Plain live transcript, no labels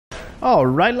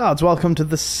Alright lads, welcome to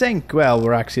the sink. Well,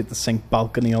 we're actually at the sink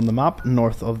balcony on the map,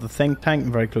 north of the think tank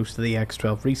and very close to the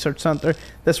X12 Research Centre.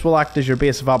 This will act as your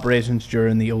base of operations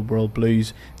during the Old World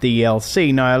Blues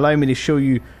DLC. Now allow me to show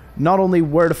you not only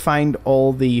where to find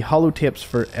all the holotapes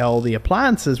for all the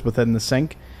appliances within the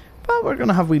sink, but we're going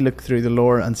to have a wee look through the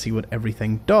lore and see what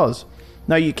everything does.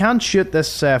 Now you can shoot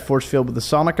this force field with the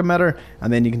sonic emitter,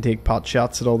 and then you can take pot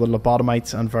shots at all the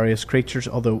lobotomites and various creatures,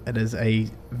 although it is a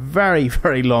very,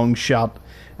 very long shot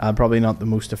and probably not the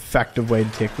most effective way to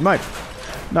take them out.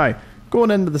 Now,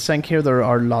 going into the sink here, there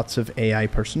are lots of AI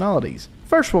personalities.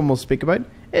 First one we'll speak about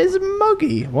is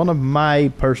Muggy, one of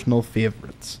my personal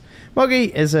favourites.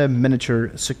 Muggy is a miniature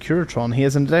Securitron. He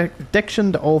has an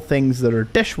addiction to all things that are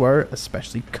dishware,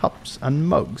 especially cups and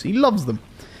mugs. He loves them.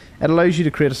 It allows you to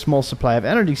create a small supply of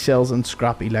energy cells and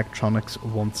scrap electronics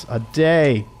once a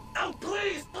day. Oh,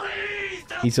 please, please!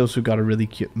 He's also got a really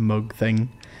cute mug thing.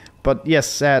 But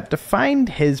yes, to find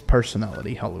his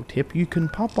personality holotape, you can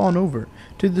pop on over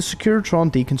to the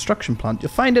Securitron deconstruction plant.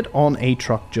 You'll find it on a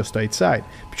truck just outside.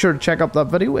 Be sure to check out that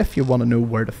video if you want to know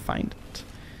where to find it.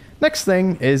 Next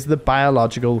thing is the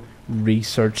Biological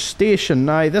Research Station.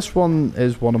 Now, this one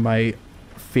is one of my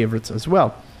favourites as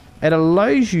well. It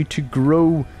allows you to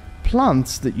grow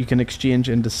plants that you can exchange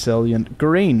into salient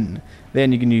green.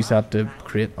 Then you can use that to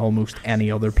create almost any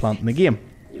other plant in the game.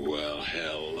 Well,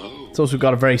 hello. It's also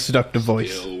got a very seductive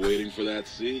voice. Still waiting for that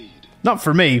seed. Not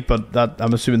for me, but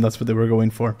I'm assuming that's what they were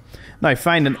going for. Now,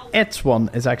 finding its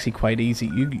one is actually quite easy.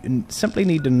 You simply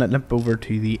need to nip over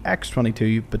to the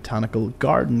X22 Botanical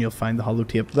Garden. You'll find the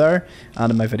holotape there,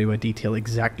 and in my video I detail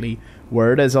exactly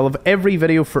where it is. I'll have every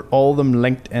video for all of them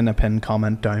linked in a pinned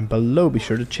comment down below. Be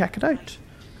sure to check it out.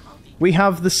 We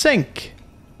have the sink.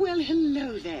 Well,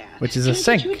 hello there. Which is a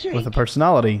sink with a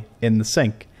personality in the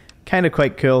sink. Kind of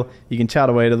quite cool. You can chat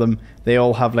away to them. They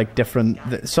all have like different...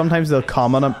 Sometimes they'll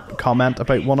comment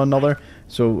about one another,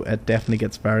 so it definitely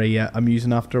gets very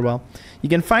amusing after a while. You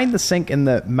can find the sink in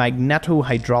the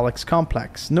Magneto-Hydraulics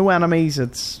Complex. No enemies,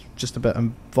 it's just a bit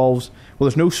involves... Well,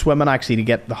 there's no swimming actually to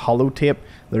get the holotape.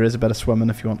 There is a bit of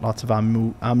swimming if you want lots of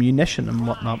ammunition and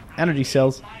whatnot. Energy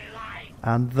cells.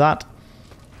 And that...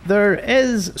 There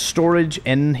is storage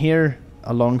in here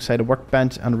alongside a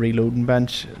workbench and a reloading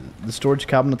bench. The storage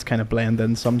cabinets kind of blend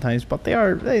in sometimes, but they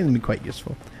can be quite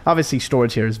useful. Obviously,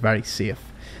 storage here is very safe.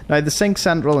 Now, the Sink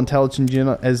Central Intelligence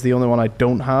Unit is the only one I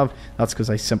don't have. That's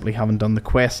because I simply haven't done the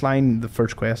quest line, the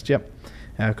first quest yet,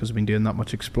 because I've been doing that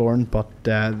much exploring, but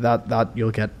that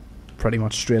you'll get pretty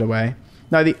much straight away.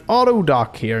 Now, the auto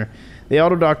dock here. The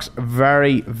auto dock's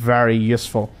very, very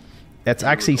useful. It's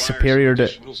actually superior to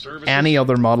any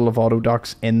other model of auto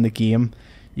docks in the game.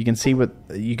 You can see what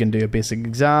you can do: a basic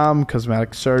exam,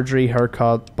 cosmetic surgery,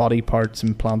 haircut, body parts,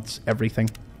 implants,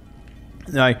 everything.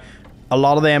 Now, a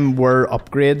lot of them were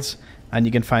upgrades, and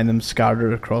you can find them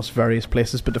scattered across various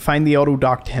places. But to find the auto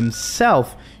dock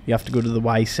himself, you have to go to the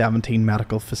Y17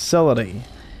 medical facility.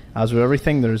 As with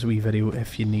everything, there's a wee video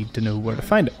if you need to know where to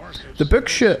find it. The book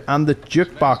chute and the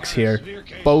jukebox here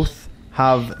both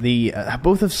have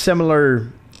a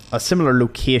similar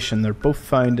location. They're both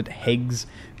found at Higgs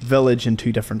Village in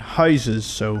two different houses,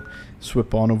 so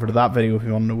swoop on over to that video if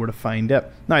you want to know where to find it.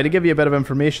 Now, to give you a bit of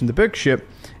information, the book chute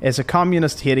is a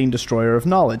communist-hating destroyer of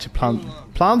knowledge. It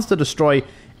plans to destroy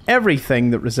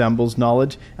everything that resembles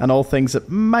knowledge and all things that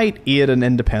might aid in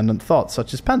independent thought,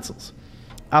 such as pencils.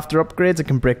 After upgrades, it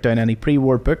can break down any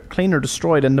pre-war book, clean or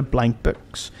destroyed, into blank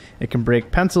books. It can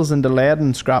break pencils into lead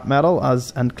and scrap metal,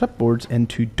 and clipboards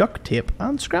into duct tape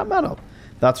and scrap metal.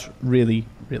 That's really,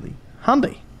 really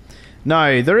handy.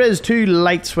 Now, there is two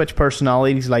light switch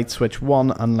personalities, light switch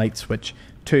 1 and light switch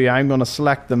 2. I'm going to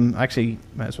select them. Actually,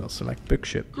 might as well select book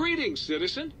chute. Greetings,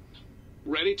 citizen.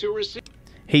 Ready to receive...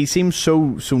 He seems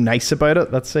so nice about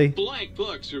it. Let's see. Blank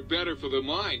books are better for the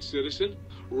mind, citizen.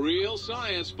 Real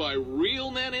science by real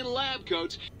men in lab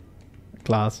coats.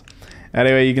 Class.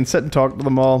 Anyway, you can sit and talk to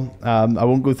them all. I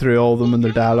won't go through all of them in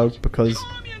their dialogue because...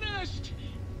 Communist!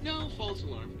 No, false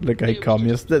alarm. Look how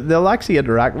communist. They'll actually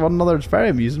interact with one another. It's very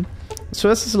amusing. So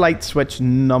this is light switch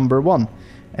number 1.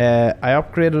 I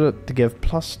upgraded it to give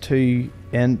 +2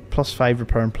 and +5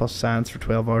 repair and plus science for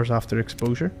 12 hours after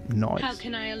exposure. Nice. How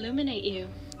can I illuminate you?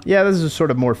 Yeah, this is a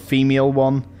sort of more female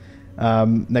one,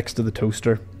 next to the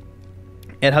toaster.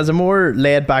 It has a more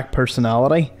laid-back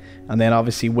personality, and then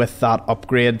obviously with that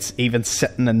upgrades, even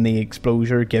sitting in the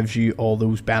exposure gives you all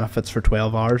those benefits for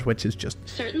 12 hours, which is just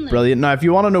brilliant. Now, if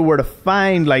you want to know where to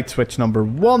find light switch number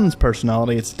 1's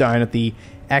personality, it's down at the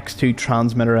X2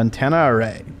 transmitter antenna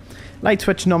array. Light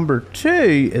switch number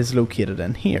 2 is located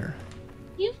in here.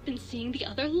 You've been seeing the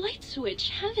other light switch,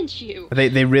 haven't you?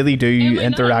 They really do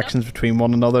interactions between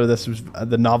one another. This was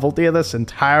the novelty of this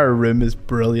entire room is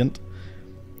brilliant.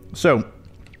 So,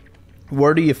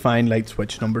 where do you find light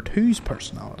switch number 2's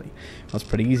personality? That's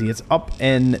pretty easy. It's up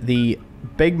in the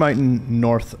Big Mountain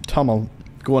North Tunnel.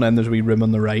 Going in, there's a wee room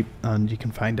on the right, and you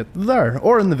can find it there,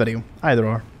 or in the video, either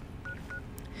or.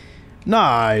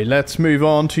 Now, let's move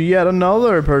on to yet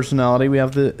another personality. We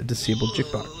have the disabled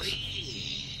jukebox.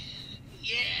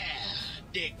 Yeah,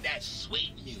 dig that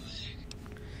sweet music.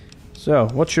 So,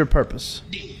 what's your purpose?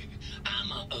 Dig,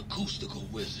 I'm an acoustical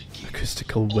wizard.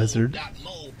 Acoustical wizard.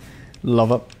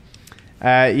 Love it.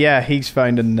 Yeah, he's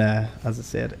found in, as I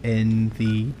said, in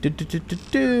the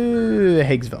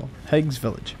Higgs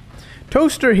Village.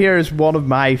 Toaster here is one of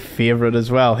my favourite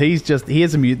as well. He is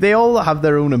they all have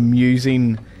their own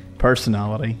amusing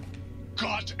personality.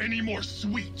 Got any more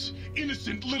sweet,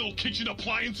 innocent little kitchen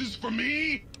appliances for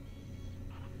me?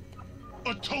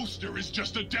 A toaster is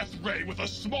just a death ray with a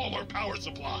smaller power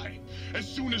supply. As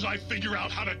soon as I figure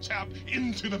out how to tap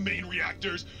into the main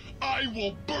reactors, I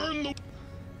will burn the...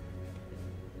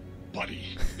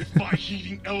 Buddy, if my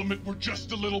heating element were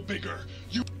just a little bigger,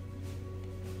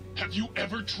 Have you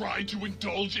ever tried to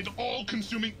indulge in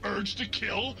all-consuming urge to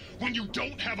kill when you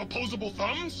don't have opposable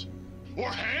thumbs? Or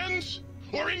hands?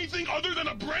 Or anything other than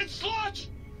a bread slot?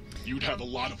 You'd have a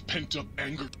lot of pent-up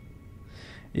anger.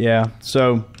 Yeah,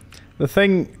 so the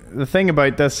thing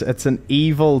about this, it's an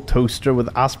evil toaster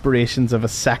with aspirations of a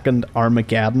second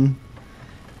Armageddon,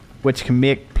 which can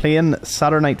make plain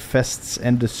Saturnite fists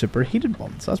into superheated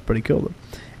ones. That's pretty cool though.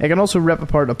 It can also rip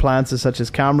apart appliances such as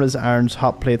cameras, irons,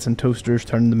 hot plates and toasters,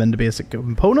 turning them into basic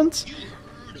components.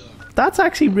 That's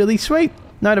actually really sweet.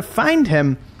 Now to find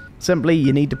him, simply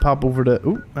you need to pop over to...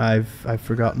 Oh, I've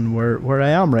forgotten where I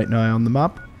am right now on the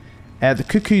map. The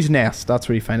Cuckoo's Nest, that's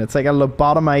where you find it. It's like a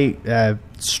lobotomite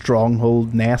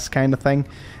stronghold nest kind of thing.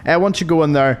 Once you go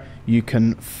in there, you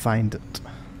can find it.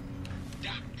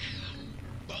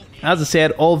 As I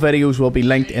said, all videos will be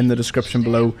linked in the description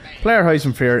below. Player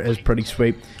Housing Fair is pretty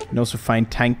sweet. You can also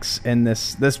find tanks in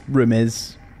this. This room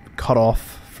is cut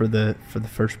off for the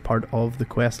first part of the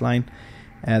quest line.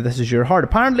 This is your heart.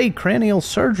 Apparently, cranial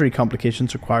surgery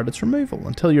complications required its removal.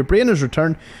 Until your brain is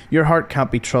returned, your heart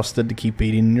can't be trusted to keep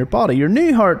beating in your body. Your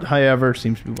new heart, however,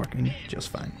 seems to be working just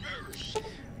fine.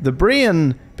 The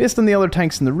brain, based on the other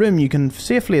tanks in the room, you can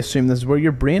safely assume this is where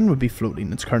your brain would be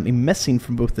floating. It's currently missing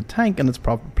from both the tank and its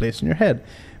proper place in your head,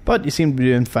 but you seem to be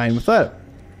doing fine without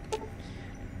it.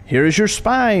 Here is your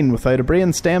spine. Without a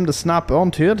brain stem to snap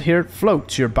onto it, here it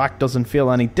floats. Your back doesn't feel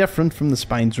any different from the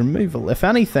spine's removal. If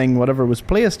anything, whatever was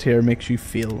placed here makes you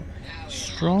feel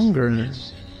stronger.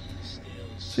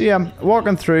 So yeah,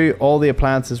 walking through, all the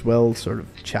appliances will sort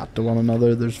of chat to one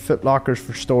another. There's foot lockers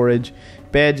for storage,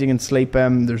 beds you can sleep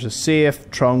in, there's a safe,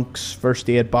 trunks, first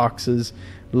aid boxes,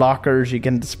 lockers, you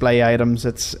can display items.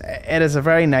 It is a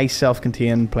very nice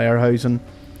self-contained player housing,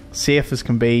 safe as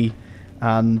can be,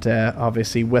 and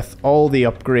obviously with all the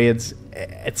upgrades,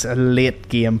 it's a late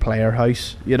game player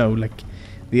house. You know, like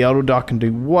the auto dock can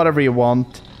do whatever you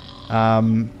want.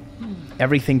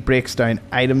 Everything breaks down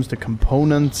items to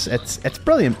components. It's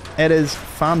brilliant. It is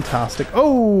fantastic.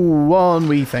 Oh, one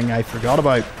wee thing I forgot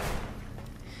about.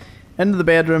 Into the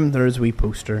bedroom, there is a wee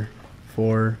poster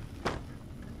for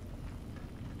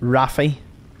Raffi.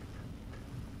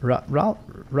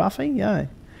 Raffi? Yeah.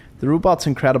 The Robot's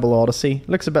Incredible Odyssey.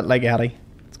 Looks a bit like Eddie.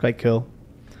 It's quite cool.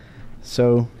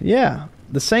 So, yeah.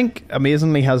 The sink,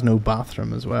 amazingly, has no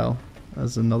bathroom as well.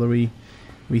 As another wee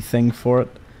thing for it.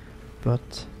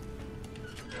 But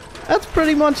that's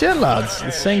pretty much it, lads.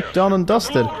 The sink done and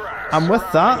dusted. And with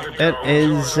that, it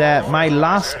is my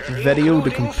last video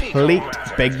to complete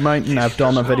Big Mountain. I've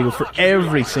done a video for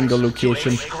every single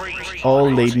location, all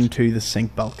leading to the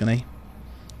sink balcony.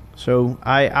 So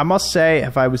I must say,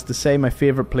 if I was to say my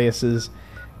favourite places,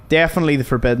 definitely the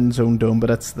Forbidden Zone Dome, but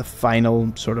it's the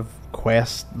final sort of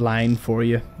quest line for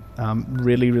you.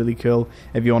 Really, really cool.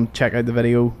 If you want to check out the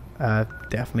video,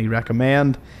 definitely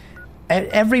recommend.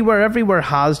 Everywhere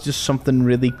has just something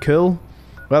really cool.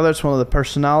 Whether it's one of the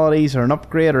personalities or an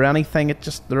upgrade or anything,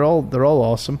 they're all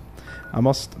awesome. I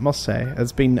must say,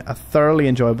 it's been a thoroughly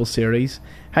enjoyable series.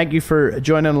 Thank you for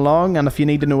joining along, and if you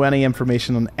need to know any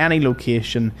information on any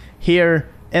location here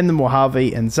in the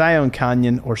Mojave, in Zion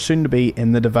Canyon, or soon to be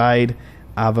in the Divide,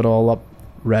 I have it all up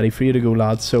ready for you to go,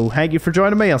 lads. So thank you for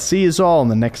joining me. I'll see you all in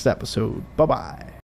the next episode. Bye bye.